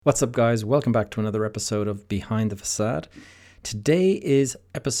What's up, guys? Welcome back to another episode of Behind the Facade. Today is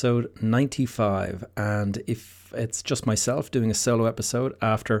episode 95, and if it's just myself doing a solo episode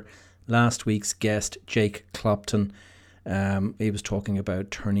after last week's guest, Jake Clopton, he was talking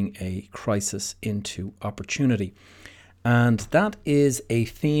about turning a crisis into opportunity. And that is a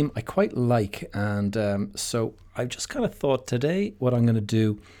theme I quite like, and so I just kind of thought today what I'm going to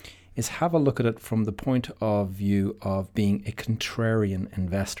do is have a look at it from the point of view of being a contrarian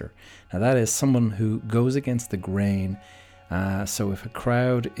investor. Now, that is someone who goes against the grain. So if a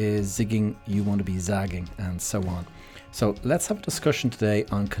crowd is zigging, you want to be zagging, and so on. So let's have a discussion today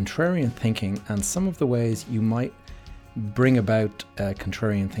on contrarian thinking and some of the ways you might bring about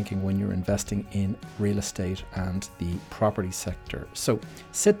contrarian thinking when you're investing in real estate and the property sector. So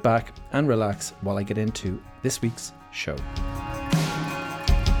sit back and relax while I get into this week's show.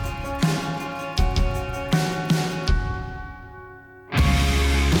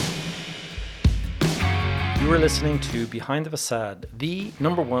 You are listening to Behind the Facade, the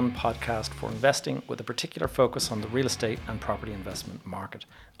number one podcast for investing with a particular focus on the real estate and property investment market.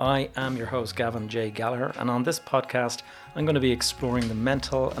 I am your host, Gavin J. Gallagher, and on this podcast, I'm going to be exploring the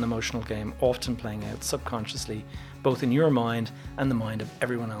mental and emotional game often playing out subconsciously, both in your mind and the mind of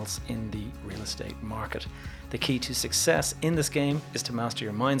everyone else in the real estate market. The key to success in this game is to master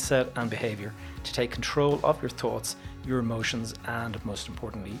your mindset and behavior, to take control of your thoughts, your emotions, and most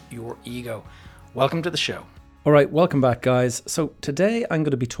importantly, your ego. Welcome to the show. All right, welcome back, guys. So today I'm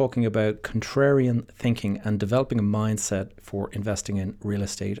going to be talking about contrarian thinking and developing a mindset for investing in real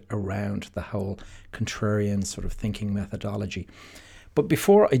estate around the whole contrarian sort of thinking methodology. But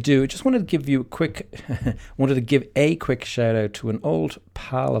before I do, I just wanted to give you a quick shout out to an old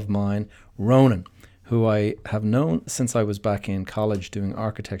pal of mine, Ronan, who I have known since I was back in college doing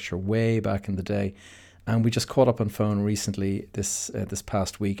architecture way back in the day. And we just caught up on phone recently this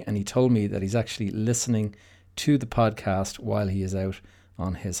past week, and he told me that he's actually listening to the podcast while he is out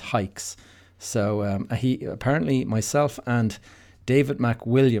on his hikes. So he apparently, myself and David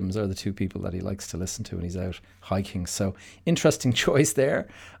McWilliams are the two people that he likes to listen to when he's out hiking. So interesting choice there.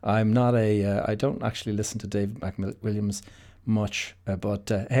 I don't actually listen to David McWilliams much, but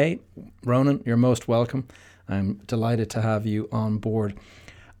hey, Ronan, you're most welcome. I'm delighted to have you on board.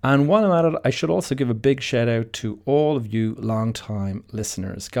 And while I'm at it, I should also give a big shout out to all of you long-time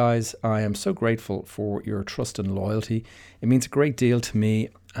listeners. Guys, I am so grateful for your trust and loyalty. It means a great deal to me.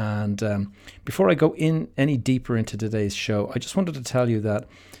 And before I go in any deeper into today's show, I just wanted to tell you that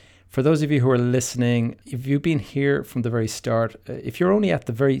for those of you who are listening, if you've been here from the very start, if you're only at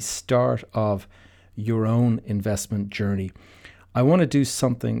the very start of your own investment journey, I want to do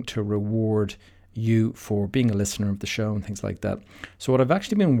something to reward you for being a listener of the show and things like that. So what I've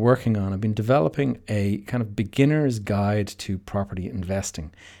actually been working on, I've been developing a kind of beginner's guide to property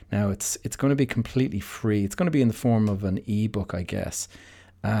investing. Now it's going to be completely free. It's going to be in the form of an ebook, I guess,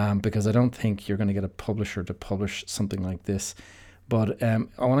 because I don't think you're going to get a publisher to publish something like this. But what I'm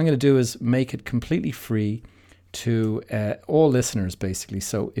going to do is make it completely free to all listeners, basically.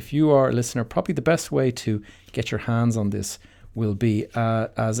 So if you are a listener, probably the best way to get your hands on this will be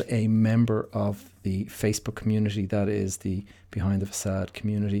as a member of the Facebook community. That is the Behind the Facade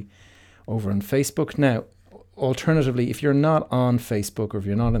community over on Facebook. Now, alternatively, if you're not on Facebook or if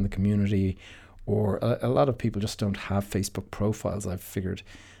you're not in the community, or a lot of people just don't have Facebook profiles, I've figured.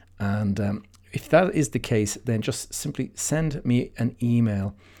 And if that is the case, then just simply send me an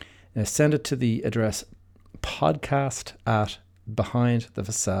email. Send it to the address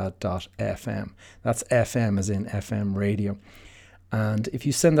podcast@behindthefacade.fm. That's FM as in FM radio. And if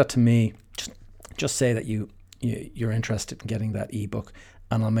you send that to me, just say that you're interested in getting that ebook,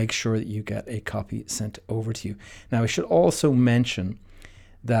 and I'll make sure that you get a copy sent over to you. Now, I should also mention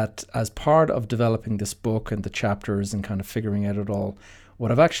that as part of developing this book and the chapters and kind of figuring out it all,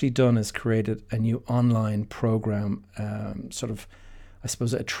 what I've actually done is created a new online program, sort of, I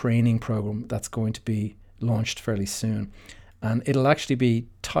suppose, a training program that's going to be launched fairly soon. And it'll actually be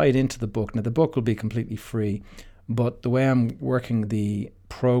tied into the book. Now, the book will be completely free, but the way I'm working the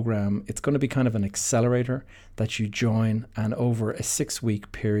program, it's going to be kind of an accelerator that you join, and over a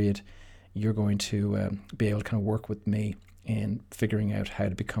 6-week period, you're going to be able to kind of work with me in figuring out how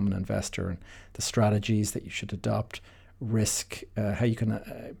to become an investor and the strategies that you should adopt, risk, how you can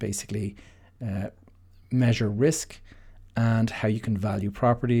basically measure risk, and how you can value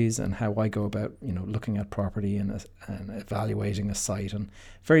properties, and how I go about, looking at property and evaluating a site and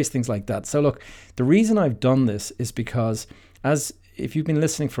various things like that. So look, the reason I've done this is because, if you've been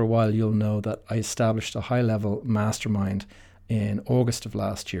listening for a while, you'll know that I established a high-level mastermind in August of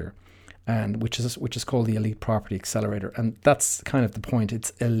last year. and which is called the Elite Property Accelerator. And that's kind of the point. It's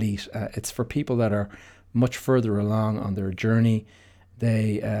elite. It's for people that are much further along on their journey.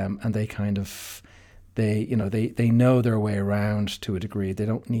 They know their way around to a degree. They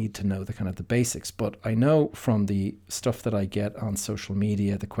don't need to know the basics. But I know from the stuff that I get on social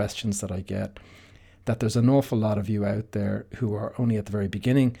media, the questions that I get, that there's an awful lot of you out there who are only at the very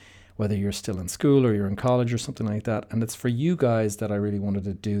beginning, whether you're still in school or you're in college or something like that. And it's for you guys that I really wanted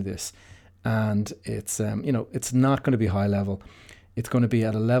to do this. And it's not going to be high level. It's going to be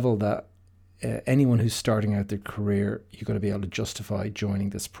at a level that anyone who's starting out their career, you're going to be able to justify joining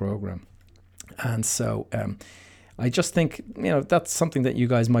this program. And so I just think, that's something that you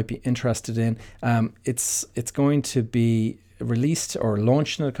guys might be interested in. It's going to be released or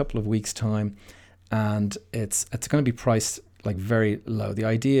launched in a couple of weeks' time, and it's going to be priced like very low. The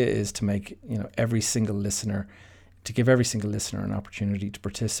idea is to make give every single listener an opportunity to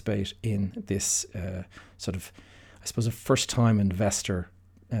participate in this sort of, I suppose, a first-time investor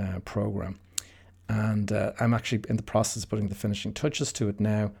program. And I'm actually in the process of putting the finishing touches to it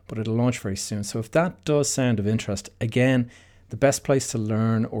now, but it'll launch very soon. So if that does sound of interest, again, the best place to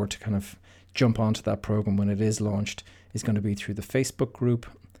learn or to kind of jump onto that program when it is launched is going to be through the Facebook group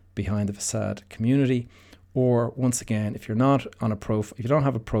Behind the Facade Community. Or once again, if you're not on if you don't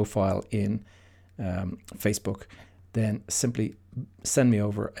have a profile in Facebook, then simply send me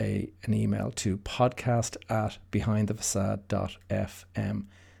over an email to podcast@behindthefacade.fm.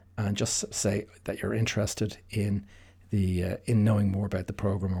 and just say that you're interested in in knowing more about the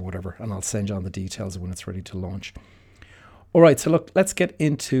program or whatever, and I'll send you on the details when it's ready to launch. All right, so look, let's get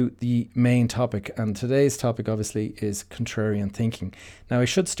into the main topic, and today's topic obviously is contrarian thinking. Now, I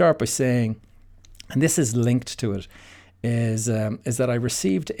should start by saying, and this is linked to it, is that I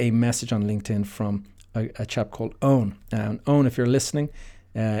received a message on LinkedIn from a chap called Owen. And Owen, if you're listening,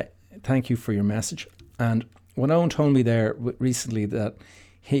 thank you for your message. And when Owen told me there recently that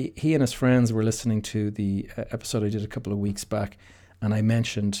he and his friends were listening to the episode I did a couple of weeks back, and I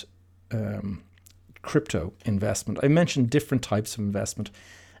mentioned crypto investment. I mentioned different types of investment,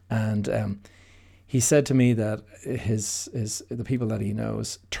 and he said to me that the people that he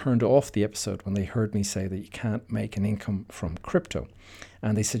knows turned off the episode when they heard me say that you can't make an income from crypto,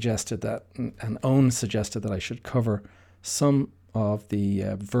 and they suggested that, and Owen suggested that I should cover some of the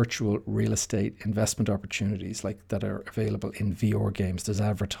virtual real estate investment opportunities like that are available in VR games. There's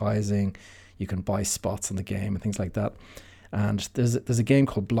advertising, you can buy spots in the game and things like that. And there's a game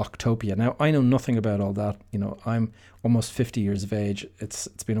called Blocktopia. Now, I know nothing about all that. I'm almost 50 years of age. It's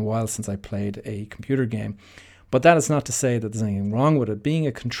been a while since I played a computer game. But that is not to say that there's anything wrong with it. Being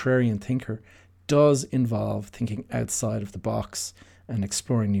a contrarian thinker does involve thinking outside of the box and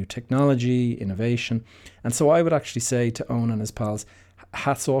exploring new technology, innovation. And so I would actually say to Owen and his pals,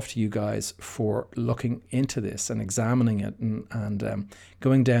 hats off to you guys for looking into this and examining it and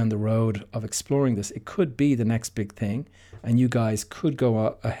going down the road of exploring this. It could be the next big thing, and you guys could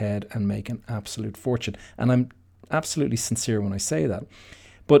go ahead and make an absolute fortune. And I'm absolutely sincere when I say that.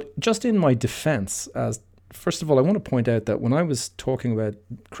 But just in my defense, first of all, I want to point out that when I was talking about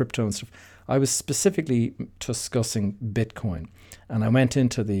crypto and stuff, I was specifically discussing Bitcoin, and I went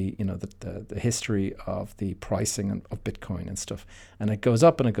into the history of the pricing of Bitcoin and stuff, and it goes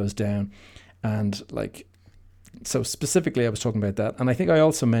up and it goes down, and so specifically I was talking about that. And I think I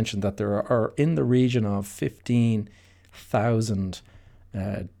also mentioned that there are in the region of 15,000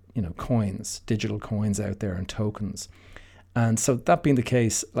 coins, digital coins out there, and tokens. And so that being the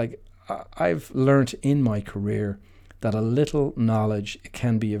case, I've learned in my career that a little knowledge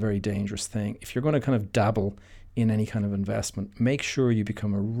can be a very dangerous thing. If you're going to kind of dabble in any kind of investment, make sure you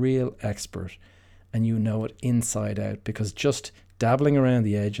become a real expert and you know it inside out, because just dabbling around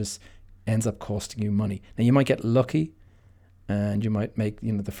the edges ends up costing you money. Now, you might get lucky and you might make,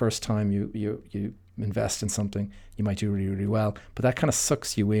 the first time you invest in something, you might do really, really well, but that kind of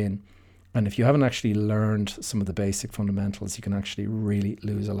sucks you in. And if you haven't actually learned some of the basic fundamentals, you can actually really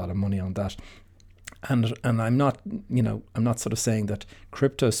lose a lot of money on that. And I'm not sort of saying that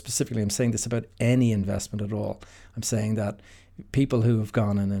crypto specifically. I'm saying this about any investment at all. I'm saying that people who have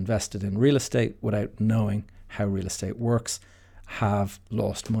gone and invested in real estate without knowing how real estate works have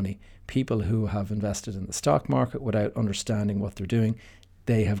lost money. People who have invested in the stock market without understanding what they're doing,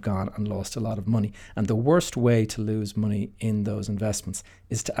 they have gone and lost a lot of money. And the worst way to lose money in those investments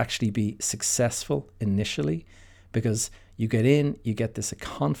is to actually be successful initially, because you get in, you get this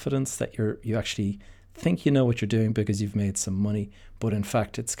confidence that you actually think you know what you're doing because you've made some money, but in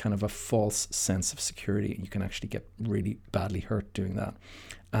fact it's kind of a false sense of security. You can actually get really badly hurt doing that.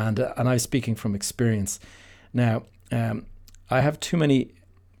 And I'm speaking from experience. Now, I have too many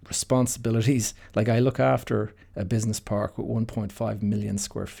responsibilities. Like I look after a business park with 1.5 million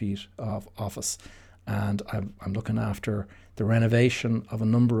square feet of office, and I'm looking after the renovation of a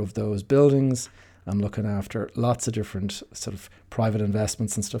number of those buildings. I'm looking after lots of different sort of private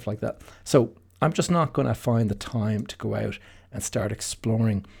investments and stuff like that. So I'm just not going to find the time to go out and start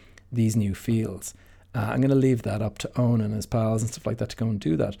exploring these new fields. I'm going to leave that up to Owen and his pals and stuff like that to go and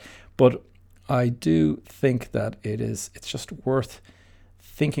do that. But I do think that it's just worth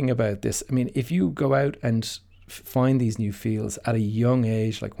thinking about this. I mean, if you go out and find these new fields at a young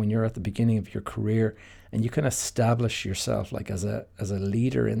age, like when you're at the beginning of your career, and you can establish yourself like as a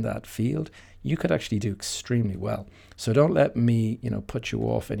leader in that field, you could actually do extremely well. So don't let me, put you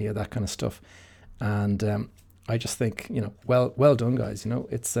off any of that kind of stuff. And I just think, well done, guys.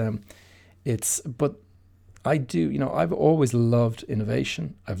 But I do, I've always loved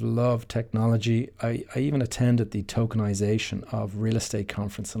innovation. I've loved technology. I even attended the tokenization of real estate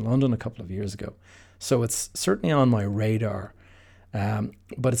conference in London a couple of years ago. So it's certainly on my radar,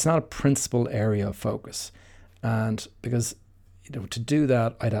 but it's not a principal area of focus. And because, to do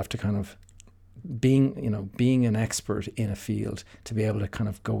that, I'd have to kind of being an expert in a field to be able to kind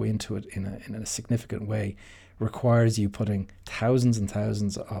of go into it in a significant way requires you putting thousands and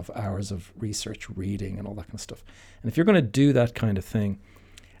thousands of hours of research, reading, and all that kind of stuff. And if you're going to do that kind of thing,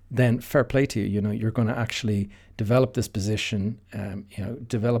 then fair play to you. You're going to actually develop this position,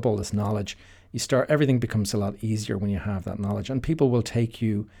 develop all this knowledge. Everything becomes a lot easier when you have that knowledge, and people will take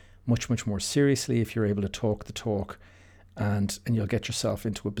you much, much more seriously if you're able to talk the talk, and you'll get yourself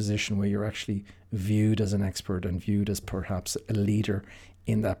into a position where you're actually viewed as an expert and viewed as perhaps a leader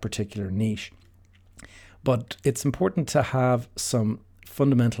in that particular niche. But it's important to have some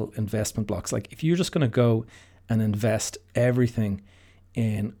fundamental investment blocks. Like if you're just going to go and invest everything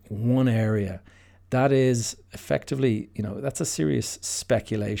in one area, that is effectively, that's a serious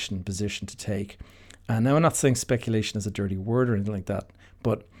speculation position to take. And now I'm not saying speculation is a dirty word or anything like that,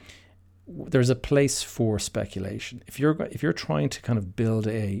 but there's a place for speculation. If you're trying to kind of build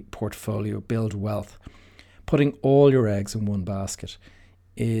a portfolio, build wealth, putting all your eggs in one basket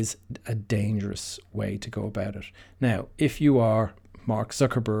is a dangerous way to go about it. Now, if you are Mark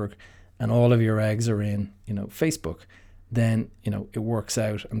Zuckerberg and all of your eggs are in, Facebook, then, it works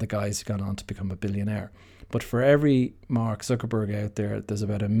out and the guy's gone on to become a billionaire. But for every Mark Zuckerberg out there, there's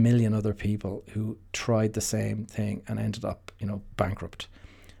about 1 million other people who tried the same thing and ended up, bankrupt.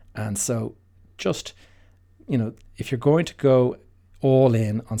 And so just, if you're going to go all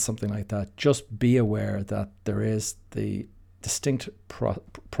in on something like that, just be aware that there is the distinct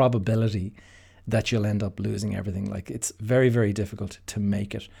probability that you'll end up losing everything. Like it's very, very difficult to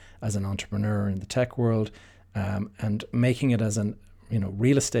make it as an entrepreneur in the tech world. And making it as an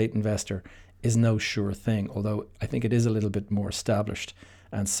real estate investor is no sure thing, although I think it is a little bit more established.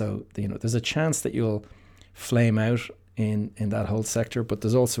 And so there's a chance that you'll flame out in that whole sector, but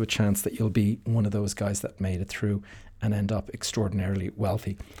there's also a chance that you'll be one of those guys that made it through and end up extraordinarily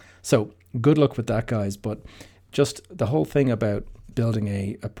wealthy. So good luck with that, guys. But just the whole thing about building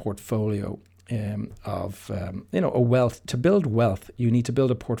a portfolio of a wealth. To build wealth, you need to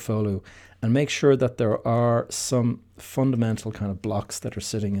build a portfolio and make sure that there are some fundamental kind of blocks that are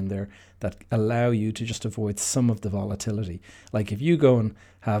sitting in there that allow you to just avoid some of the volatility. Like if you go and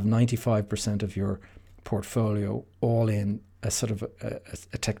have 95% of your portfolio all in a sort of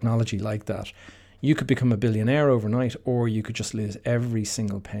a technology like that, you could become a billionaire overnight, or you could just lose every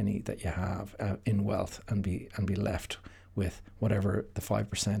single penny that you have in wealth and be left with whatever the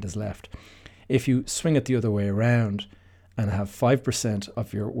 5% is left. If you swing it the other way around and have 5%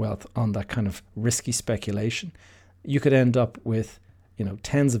 of your wealth on that kind of risky speculation, you could end up with,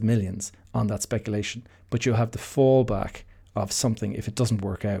 tens of millions on that speculation, but you'll have the fallback of something if it doesn't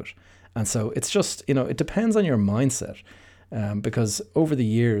work out. And so it's just, it depends on your mindset. Because over the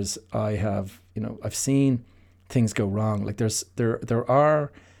years I've seen things go wrong. Like there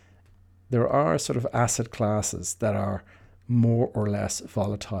are sort of asset classes that are more or less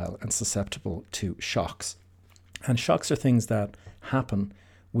volatile and susceptible to shocks. And shocks are things that happen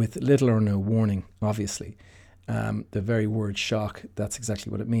with little or no warning, obviously. The very word shock, that's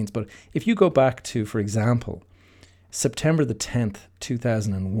exactly what it means. But if you go back to, for example, September the 10th,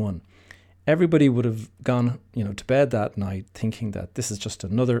 2001, everybody would have gone, to bed that night thinking that this is just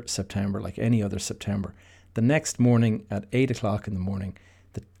another September like any other September. The next morning at 8 o'clock in the morning,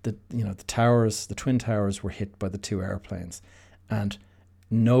 the Twin Towers were hit by the two airplanes, and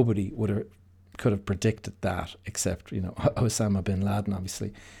nobody could have predicted that except, Osama bin Laden,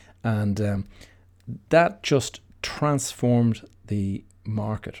 obviously. And that just transformed the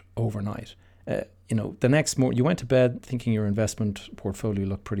market overnight. The next morning you went to bed thinking your investment portfolio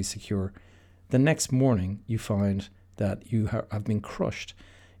looked pretty secure. The next morning you find that you have been crushed.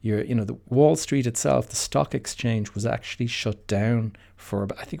 The Wall Street itself, the stock exchange, was actually shut down for,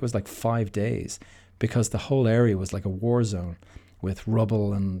 I think it was like 5 days, because the whole area was like a war zone with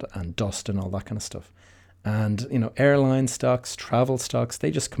rubble and dust and all that kind of stuff. And, airline stocks, travel stocks,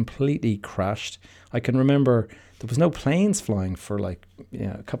 they just completely crashed. I can remember there was no planes flying for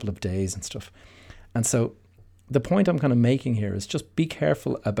a couple of days and stuff. And so the point I'm kind of making here is just be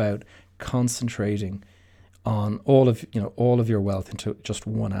careful about concentrating on all of your wealth into just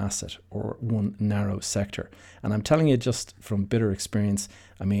one asset or one narrow sector. And I'm telling you just from bitter experience,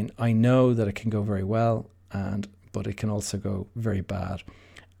 I mean, I know that it can go very well, but it can also go very bad.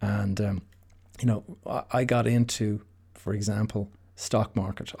 And, I got into, for example, stock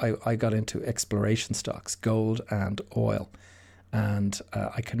market. I got into exploration stocks, gold and oil. And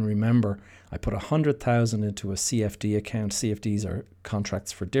I can remember I put 100,000 into a CFD account. CFDs are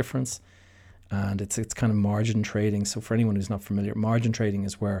contracts for difference. And it's kind of margin trading. So for anyone who's not familiar, margin trading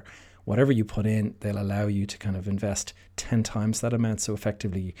is where whatever you put in, they'll allow you to kind of invest 10 times that amount. So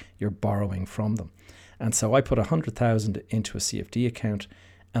effectively, you're borrowing from them. And so I put 100,000 into a CFD account,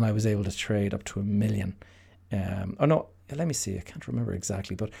 and I was able to trade up to $1 million. Let me see. I can't remember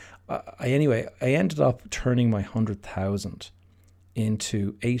exactly, but I ended up turning my 100,000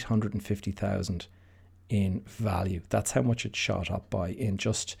 into 850,000 in value. That's how much it shot up by in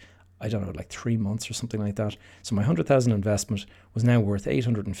just, I don't know, like 3 months or something like that. So my 100,000 investment was now worth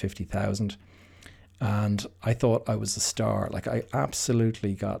 850,000. And I thought I was a star. Like, I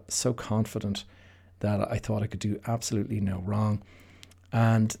absolutely got so confident that I thought I could do absolutely no wrong.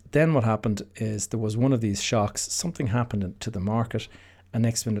 And then what happened is there was one of these shocks. Something happened to the market, and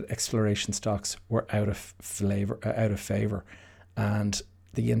next minute exploration stocks were out of favor, and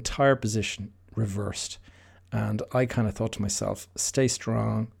the entire position reversed. And I kind of thought to myself, stay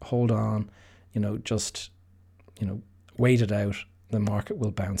strong, hold on, wait it out. The market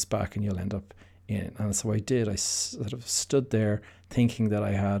will bounce back and you'll end up in it. And so I did. I sort of stood there thinking that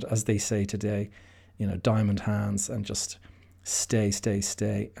I had, as they say today, diamond hands, and just stay.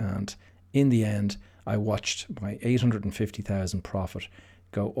 And in the end, I watched my 850,000 profit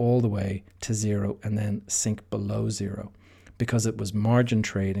go all the way to zero and then sink below zero. Because it was margin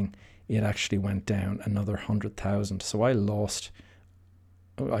trading, it actually went down another 100,000. So I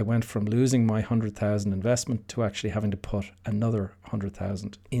went from losing my 100,000 investment to actually having to put another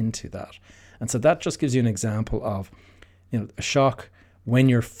 100,000 into that. And so that just gives you an example of, a shock when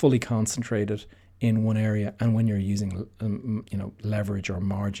you're fully concentrated in one area and when you're using, leverage or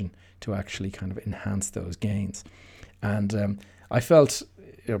margin to actually kind of enhance those gains. And I felt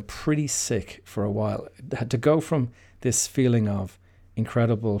pretty sick for a while. I had to go from this feeling of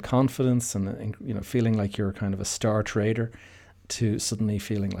incredible confidence and feeling like you're kind of a star trader to suddenly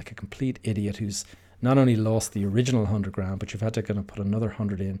feeling like a complete idiot who's not only lost the original 100 grand, but you've had to kind of put another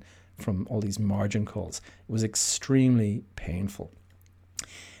 100 in from all these margin calls. It was extremely painful.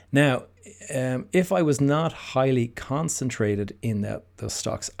 Now, if I was not highly concentrated in those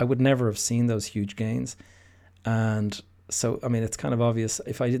stocks, I would never have seen those huge gains. And so, I mean, it's kind of obvious.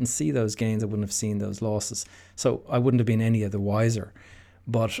 If I didn't see those gains, I wouldn't have seen those losses. So I wouldn't have been any of the wiser.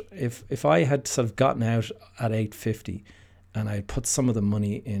 But if I had sort of gotten out at 850 and I put some of the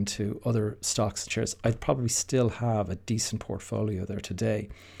money into other stocks and shares, I'd probably still have a decent portfolio there today.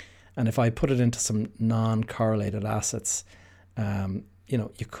 And if I put it into some non-correlated assets,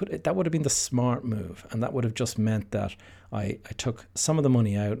 that would have been the smart move. And that would have just meant that I took some of the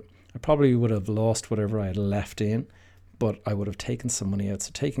money out. I probably would have lost whatever I had left in, but I would have taken some money out.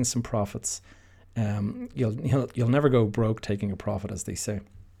 So taking some profits, you'll never go broke taking a profit, as they say.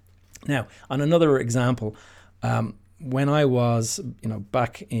 Now, on another example, when I was,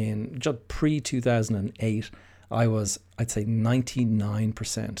 back in just pre-2008, I was, I'd say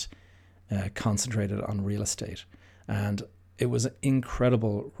 99% concentrated on real estate. And it was an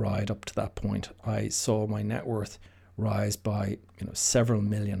incredible ride up to that point. I saw my net worth rise by, several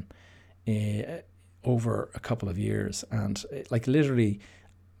million over a couple of years. And literally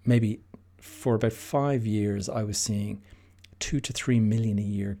maybe for about 5 years, I was seeing 2 to 3 million a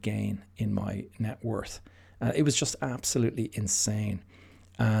year gain in my net worth. It was just absolutely insane.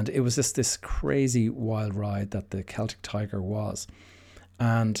 And it was this crazy wild ride that the Celtic Tiger was.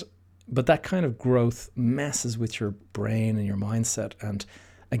 But that kind of growth messes with your brain and your mindset. And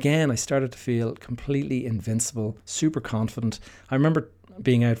again, I started to feel completely invincible, super confident. I remember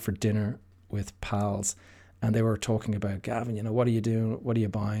being out for dinner with pals and they were talking about, Gavin, what are you doing? What are you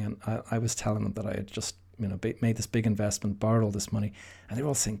buying? And I was telling them that I had just made this big investment, borrowed all this money, and they were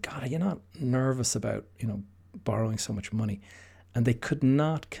all saying, God, are you not nervous about, borrowing so much money? And they could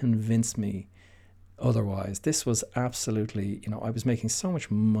not convince me otherwise. This was absolutely, I was making so much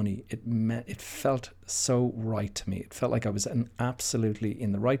money. It felt so right to me. It felt like I was absolutely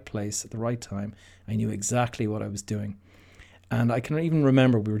in the right place at the right time. I knew exactly what I was doing. And I can even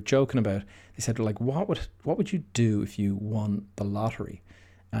remember we were joking about, they said, like, what would you do if you won the lottery?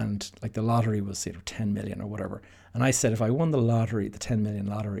 And like the lottery was 10 million or whatever. And I said, if I won the lottery, the 10 million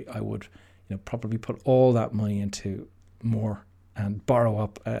lottery, I would, probably put all that money into more and borrow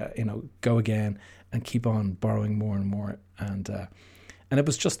up, go again and keep on borrowing more and more. And it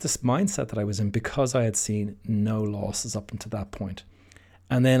was just this mindset that I was in because I had seen no losses up until that point.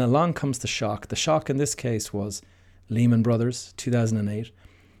 And then along comes the shock. The shock in this case was Lehman Brothers, 2008.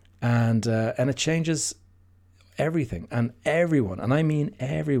 And it changes everything and everyone. And I mean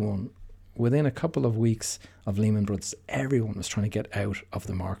everyone. Within a couple of weeks of Lehman Brothers, everyone was trying to get out of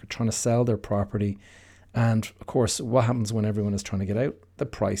the market, trying to sell their property. And of course, what happens when everyone is trying to get out? The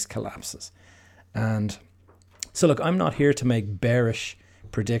price collapses. And so look, I'm not here to make bearish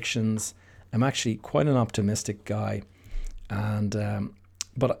predictions. I'm actually quite an optimistic guy. And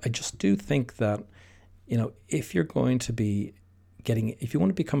but I just do think that, if you're going to be if you want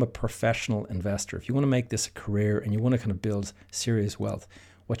to become a professional investor, if you want to make this a career and you want to kind of build serious wealth,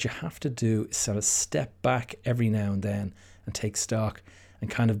 what you have to do is sort of step back every now and then and take stock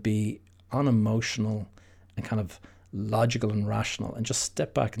and kind of be unemotional and kind of logical and rational and just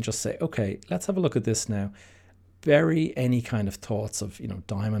step back and just say, okay, let's have a look at this now. Bury any kind of thoughts of,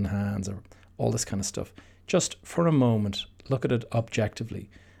 diamond hands or all this kind of stuff. Just for a moment, look at it objectively.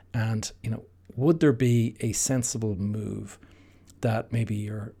 And, would there be a sensible move that maybe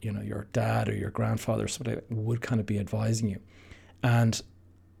your dad or your grandfather or somebody would kind of be advising you? And,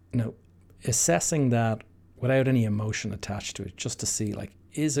 assessing that without any emotion attached to it, just to see, like,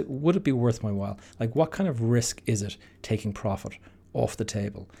 would it be worth my while? Like, what kind of risk is it taking profit off the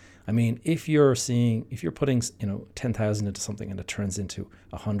table? I mean, if you're putting, 10,000 into something and it turns into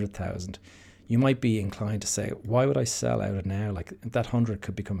 100,000, you might be inclined to say, why would I sell out of now? Like, that 100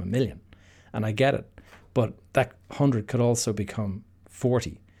 could become 1 million. And I get it. But that 100 could also become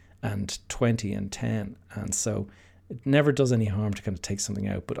 40 and 20 and 10. And so it never does any harm to kind of take something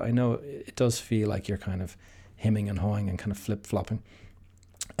out. But I know it does feel like you're kind of hemming and hawing and kind of flip-flopping.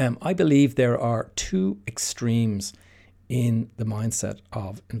 I believe there are two extremes in the mindset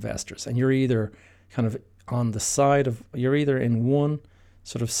of investors. And you're either kind of on the side of, you're either in one,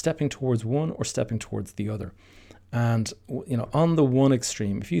 sort of stepping towards one or stepping towards the other. And, on the one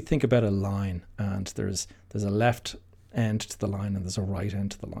extreme, if you think about a line and there's a left end to the line and there's a right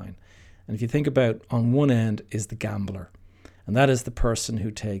end to the line. And if you think about, on one end is the gambler. And that is the person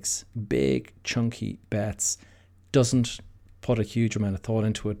who takes big, chunky bets, doesn't put a huge amount of thought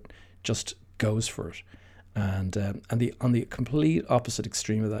into it, just goes for it. And on the complete opposite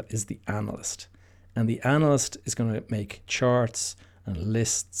extreme of that is the analyst. And the analyst is going to make charts and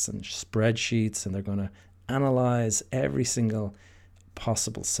lists and spreadsheets, and they're going to analyze every single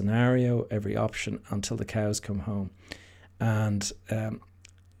possible scenario, every option until the cows come home. And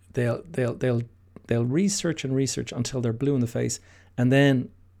they'll research and research until they're blue in the face, and then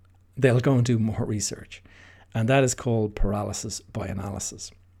they'll go and do more research. And that is called paralysis by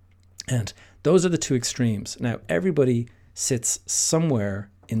analysis. And those are the two extremes. Now, everybody sits somewhere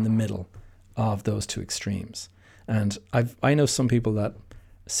in the middle of those two extremes. And I know some people that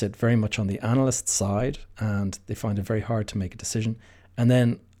sit very much on the analyst side and they find it very hard to make a decision. And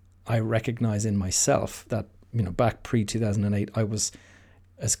then I recognize in myself that, back pre-2008, I was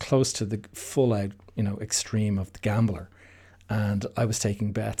as close to the full out, extreme of the gambler. And I was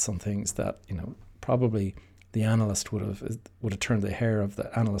taking bets on things that, probably the analyst would have turned the hair of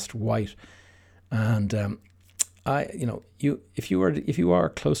the analyst white. And if you are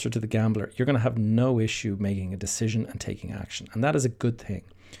closer to the gambler, you're going to have no issue making a decision and taking action, and that is a good thing.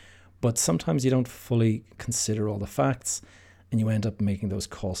 But sometimes you don't fully consider all the facts, and you end up making those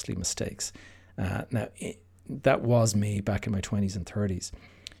costly mistakes. That was me back in my 20s and 30s.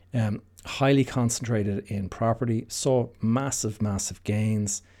 Highly concentrated in property, saw massive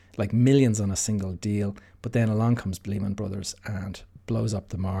gains, like millions on a single deal. But then along comes Lehman Brothers and blows up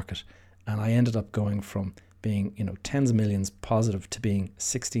the market. And I ended up going from being, tens of millions positive to being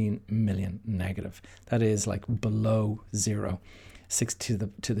 16 million negative. That is like below zero, to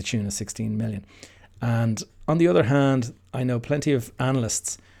the tune of 16 million. And on the other hand, I know plenty of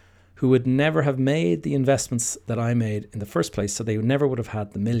analysts who would never have made the investments that I made in the first place, so they never would have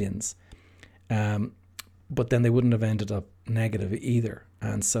had the millions. but then they wouldn't have ended up negative either.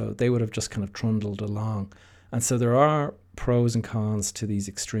 And so they would have just kind of trundled along. And so there are pros and cons to these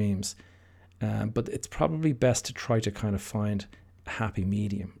extremes. But it's probably best to try to kind of find a happy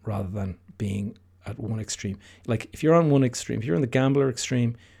medium rather than being at one extreme. Like if you're on one extreme, if you're in the gambler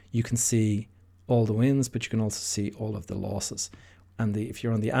extreme, you can see all the wins, but you can also see all of the losses. And if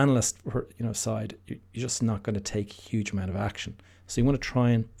you're on the analyst, side, you're just not going to take a huge amount of action. So you want to try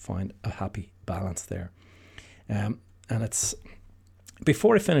and find a happy balance there. And it's,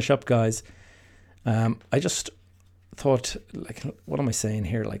 before I finish up, guys, I just thought, like, what am I saying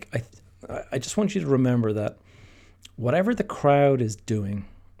here? Like, I just want you to remember that whatever the crowd is doing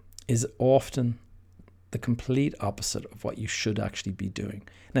is often the complete opposite of what you should actually be doing.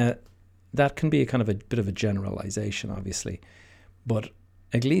 Now, that can be a kind of a bit of a generalization, obviously, but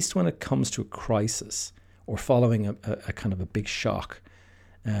at least when it comes to a crisis or following a kind of a big shock,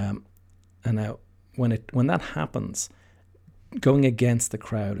 and now when that happens, going against the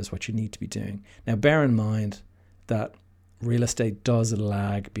crowd is what you need to be doing. Now, bear in mind that real estate does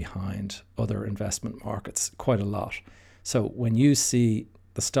lag behind other investment markets quite a lot. So when you see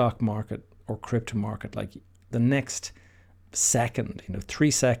the stock market or crypto market, like the next second,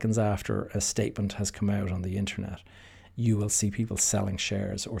 3 seconds after a statement has come out on the internet, you will see people selling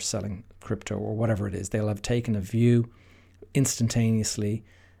shares or selling crypto or whatever it is. They'll have taken a view instantaneously,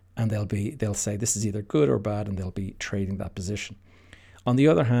 and they'll say this is either good or bad, and they'll be trading that position. On the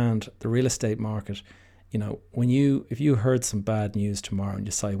other hand, the real estate market, if you heard some bad news tomorrow and you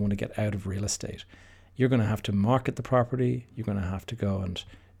decide you want to get out of real estate, you're going to have to market the property. You're going to have to go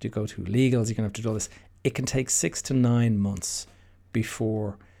to legals. You're going to have to do all this. It can take 6 to 9 months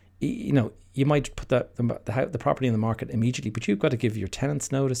before, you might put the property in the market immediately, but you've got to give your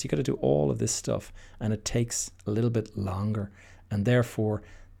tenants notice. You've got to do all of this stuff, and it takes a little bit longer. And therefore,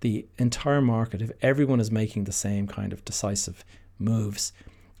 the entire market, if everyone is making the same kind of decisive moves,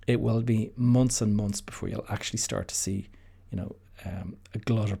 it will be months and months before you'll actually start to see, a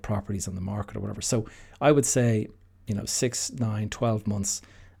glut of properties on the market or whatever. So I would say, 6, 9, 12 months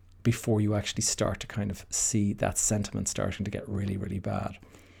before you actually start to kind of see that sentiment starting to get really, really bad.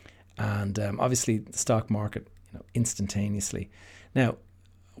 And obviously the stock market, instantaneously. Now,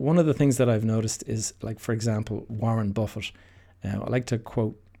 one of the things that I've noticed is, like, for example, Warren Buffett. I like to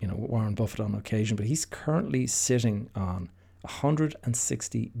quote, Warren Buffett on occasion, but he's currently sitting on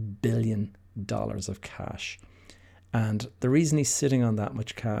 $160 billion of cash. And the reason he's sitting on that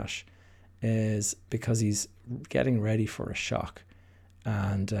much cash is because he's getting ready for a shock.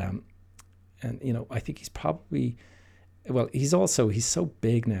 And I think he's probably, he's so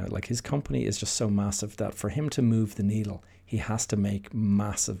big now, like his company is just so massive that for him to move the needle, he has to make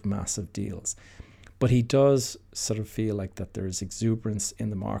massive, massive deals. But he does sort of feel like that there's exuberance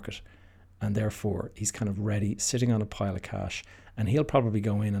in the market, and therefore he's kind of ready, sitting on a pile of cash, and he'll probably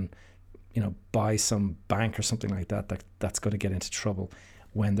go in and, buy some bank or something like that's going to get into trouble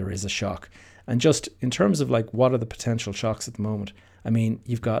when there is a shock. And just in terms of like what are the potential shocks at the moment, I mean,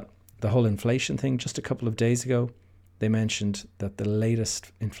 you've got the whole inflation thing. Just a couple of days ago, they mentioned that the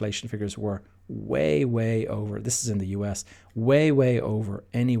latest inflation figures were way, way over, this is in the US, way, way over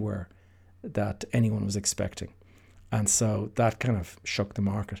anywhere that anyone was expecting. And so that kind of shook the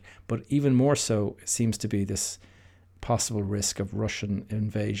market. But even more so, it seems to be this possible risk of Russian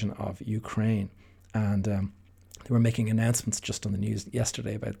invasion of Ukraine. And they were making announcements just on the news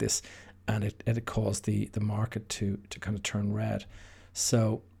yesterday about this, and it caused the market to kind of turn red.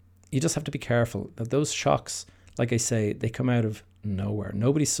 So you just have to be careful that those shocks, like I say, they come out of nowhere.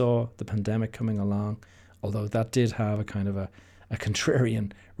 Nobody saw the pandemic coming along, although that did have a kind of a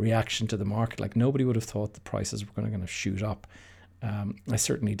contrarian reaction to the market. Like nobody would have thought the prices were going to shoot up. I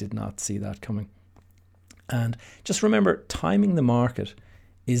certainly did not see that coming. And just remember, timing the market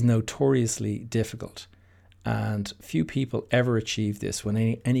is notoriously difficult, and few people ever achieve this when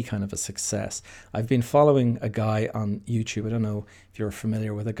any kind of a success. I've been following a guy on YouTube. I don't know if you're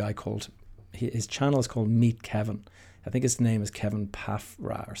familiar with a guy called, his channel is called Meet Kevin. I think his name is Kevin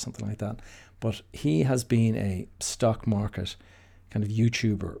Pafra or something like that. But he has been a stock market kind of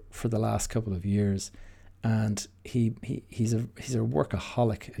YouTuber for the last couple of years, and he's a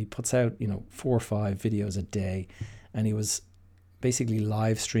workaholic. He puts out 4 or 5 videos a day, and he was basically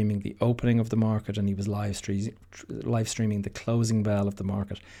live streaming the opening of the market, and he was live streaming the closing bell of the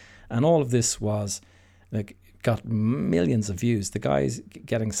market, and all of this was like got millions of views. The guy's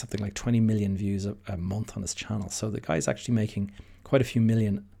getting something like 20 million views a month on his channel, so the guy's actually making quite a few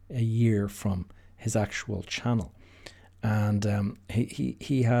million a year from his actual channel. And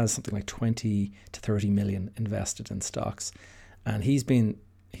he has something like 20 to 30 million invested in stocks, and he's been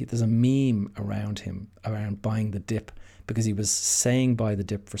there's a meme around him around buying the dip, because he was saying buy the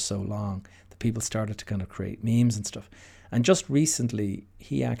dip for so long that people started to kind of create memes and stuff. And just recently,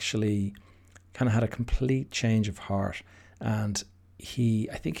 he actually kind of had a complete change of heart, and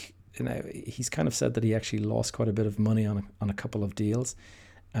I think he's kind of said that he actually lost quite a bit of money on a couple of deals,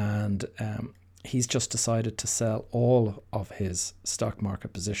 and he's just decided to sell all of his stock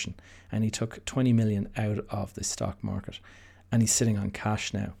market position, and he took 20 million out of the stock market, and he's sitting on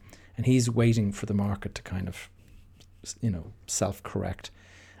cash now, and he's waiting for the market to kind of, self-correct,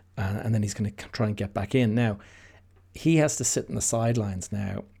 and then he's going to try and get back in. Now, he has to sit in the sidelines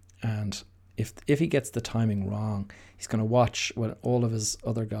now, and if he gets the timing wrong, he's going to watch when all of his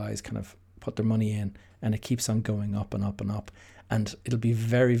other guys kind of put their money in, and it keeps on going up and up and up, and it'll be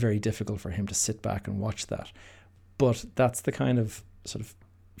very, very difficult for him to sit back and watch that. But that's the kind of sort of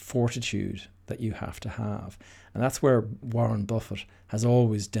fortitude that you have to have, and that's where Warren Buffett has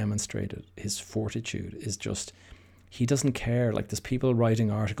always demonstrated his fortitude. Is just, he doesn't care. Like, there's people writing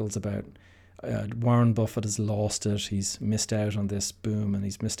articles about Warren Buffett has lost it, he's missed out on this boom and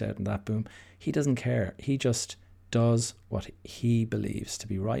he's missed out on that boom. He doesn't care. He just does what he believes to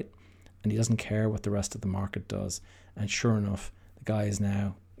be right, and he doesn't care what the rest of the market does. And sure enough, the guy is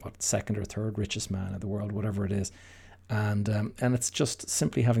now second or third richest man in the world, whatever it is. And it's just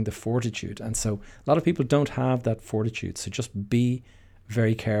simply having the fortitude. And so a lot of people don't have that fortitude. So just be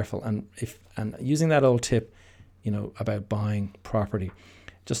very careful. And using that old tip, about buying property,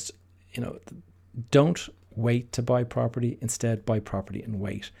 just, don't wait to buy property. Instead, buy property and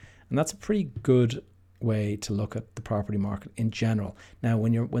wait. And that's a pretty good way to look at the property market in general. Now,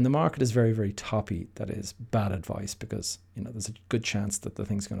 when the market is very, very toppy, that is bad advice, because there's a good chance that the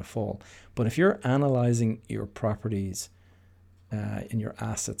thing's going to fall. But if you're analyzing your properties in your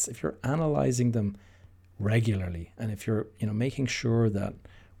assets, if you're analyzing them regularly, and if you're making sure that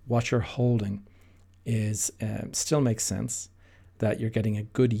what you're holding is still makes sense, that you're getting a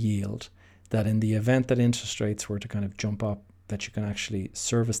good yield, that in the event that interest rates were to kind of jump up, that you can actually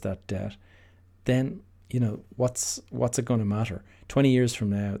service that debt, then what's it going to matter? 20 years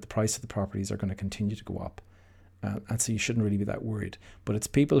from now, the price of the properties are going to continue to go up, and so you shouldn't really be that worried. But it's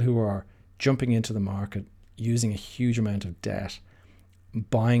people who are jumping into the market, using a huge amount of debt,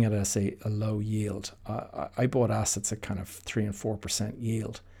 buying at a low yield. I bought assets at kind of 3 and 4%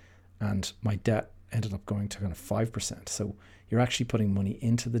 yield, and my debt ended up going to kind of 5%. So you're actually putting money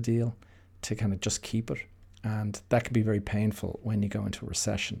into the deal to kind of just keep it. And that can be very painful when you go into a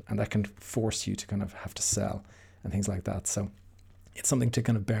recession, and that can force you to kind of have to sell and things like that. So it's something to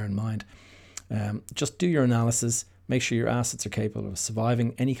kind of bear in mind. Just do your analysis, make sure your assets are capable of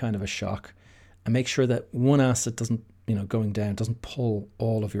surviving any kind of a shock, and make sure that one asset doesn't, going down, doesn't pull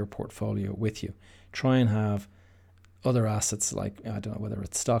all of your portfolio with you. Try and have other assets, like, I don't know whether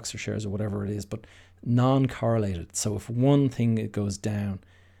it's stocks or shares or whatever it is, but non-correlated. So if one thing goes down,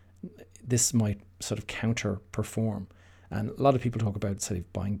 this might sort of counter perform. And a lot of people talk about, say,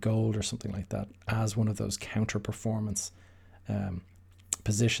 buying gold or something like that as one of those counter performance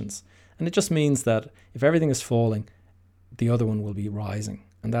positions. And it just means that if everything is falling, the other one will be rising.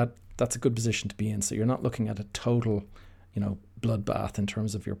 And that's a good position to be in. So you're not looking at a total, bloodbath in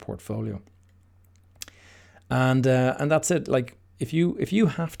terms of your portfolio. And that's it. Like, if you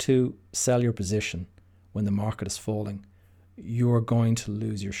have to sell your position when the market is falling, you're going to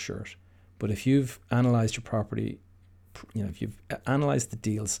lose your shirt. But if you've analyzed your property, if you've analyzed the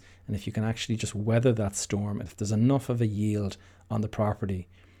deals, and if you can actually just weather that storm, and if there's enough of a yield on the property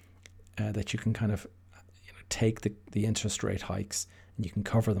that you can kind of take the interest rate hikes and you can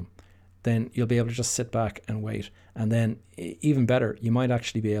cover them, then you'll be able to just sit back and wait. And then even better, you might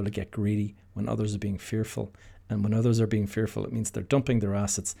actually be able to get greedy when others are being fearful. And when others are being fearful, it means they're dumping their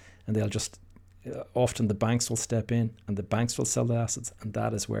assets, and they'll just often the banks will step in and the banks will sell the assets, and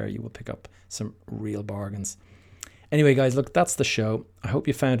that is where you will pick up some real bargains. Anyway, guys, look, that's the show. I hope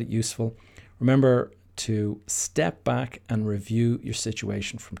you found it useful. Remember to step back and review your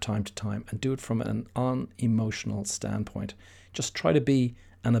situation from time to time, and do it from an unemotional standpoint. Just try to be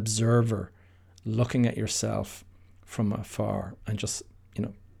an observer, looking at yourself from afar, and just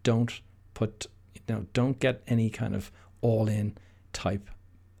don't get any kind of all-in type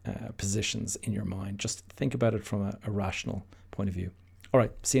positions in your mind. Just think about it from a rational point of view. All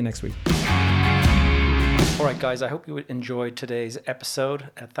right, see you next week. All right, guys, I hope you enjoyed today's episode.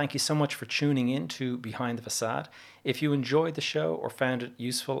 Thank you so much for tuning in to Behind the Facade. If you enjoyed the show or found it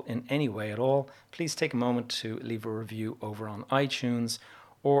useful in any way at all, please take a moment to leave a review over on iTunes,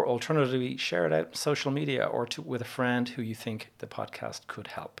 or alternatively, share it out on social media or with a friend who you think the podcast could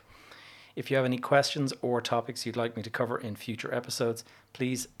help. If you have any questions or topics you'd like me to cover in future episodes,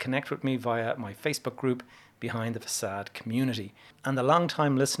 please connect with me via my Facebook group, Behind the Facade Community. And the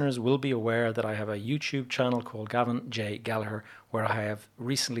long-time listeners will be aware that I have a YouTube channel called Gavin J. Gallagher, where I have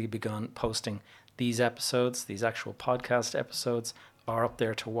recently begun posting these episodes. These actual podcast episodes are up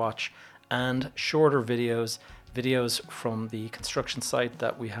there to watch, and shorter videos from the construction site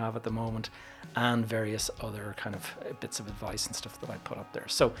that we have at the moment, and various other kind of bits of advice and stuff that I put up there.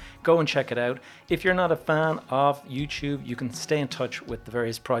 So go and check it out. If you're not a fan of YouTube, you can stay in touch with the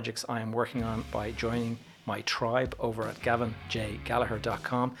various projects I am working on by joining my tribe over at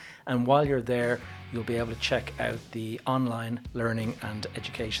gavinjgallagher.com. And while you're there, you'll be able to check out the online learning and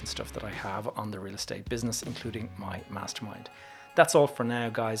education stuff that I have on the real estate business, including my mastermind. That's all for now,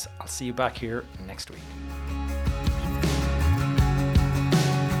 guys. I'll see you back here next week.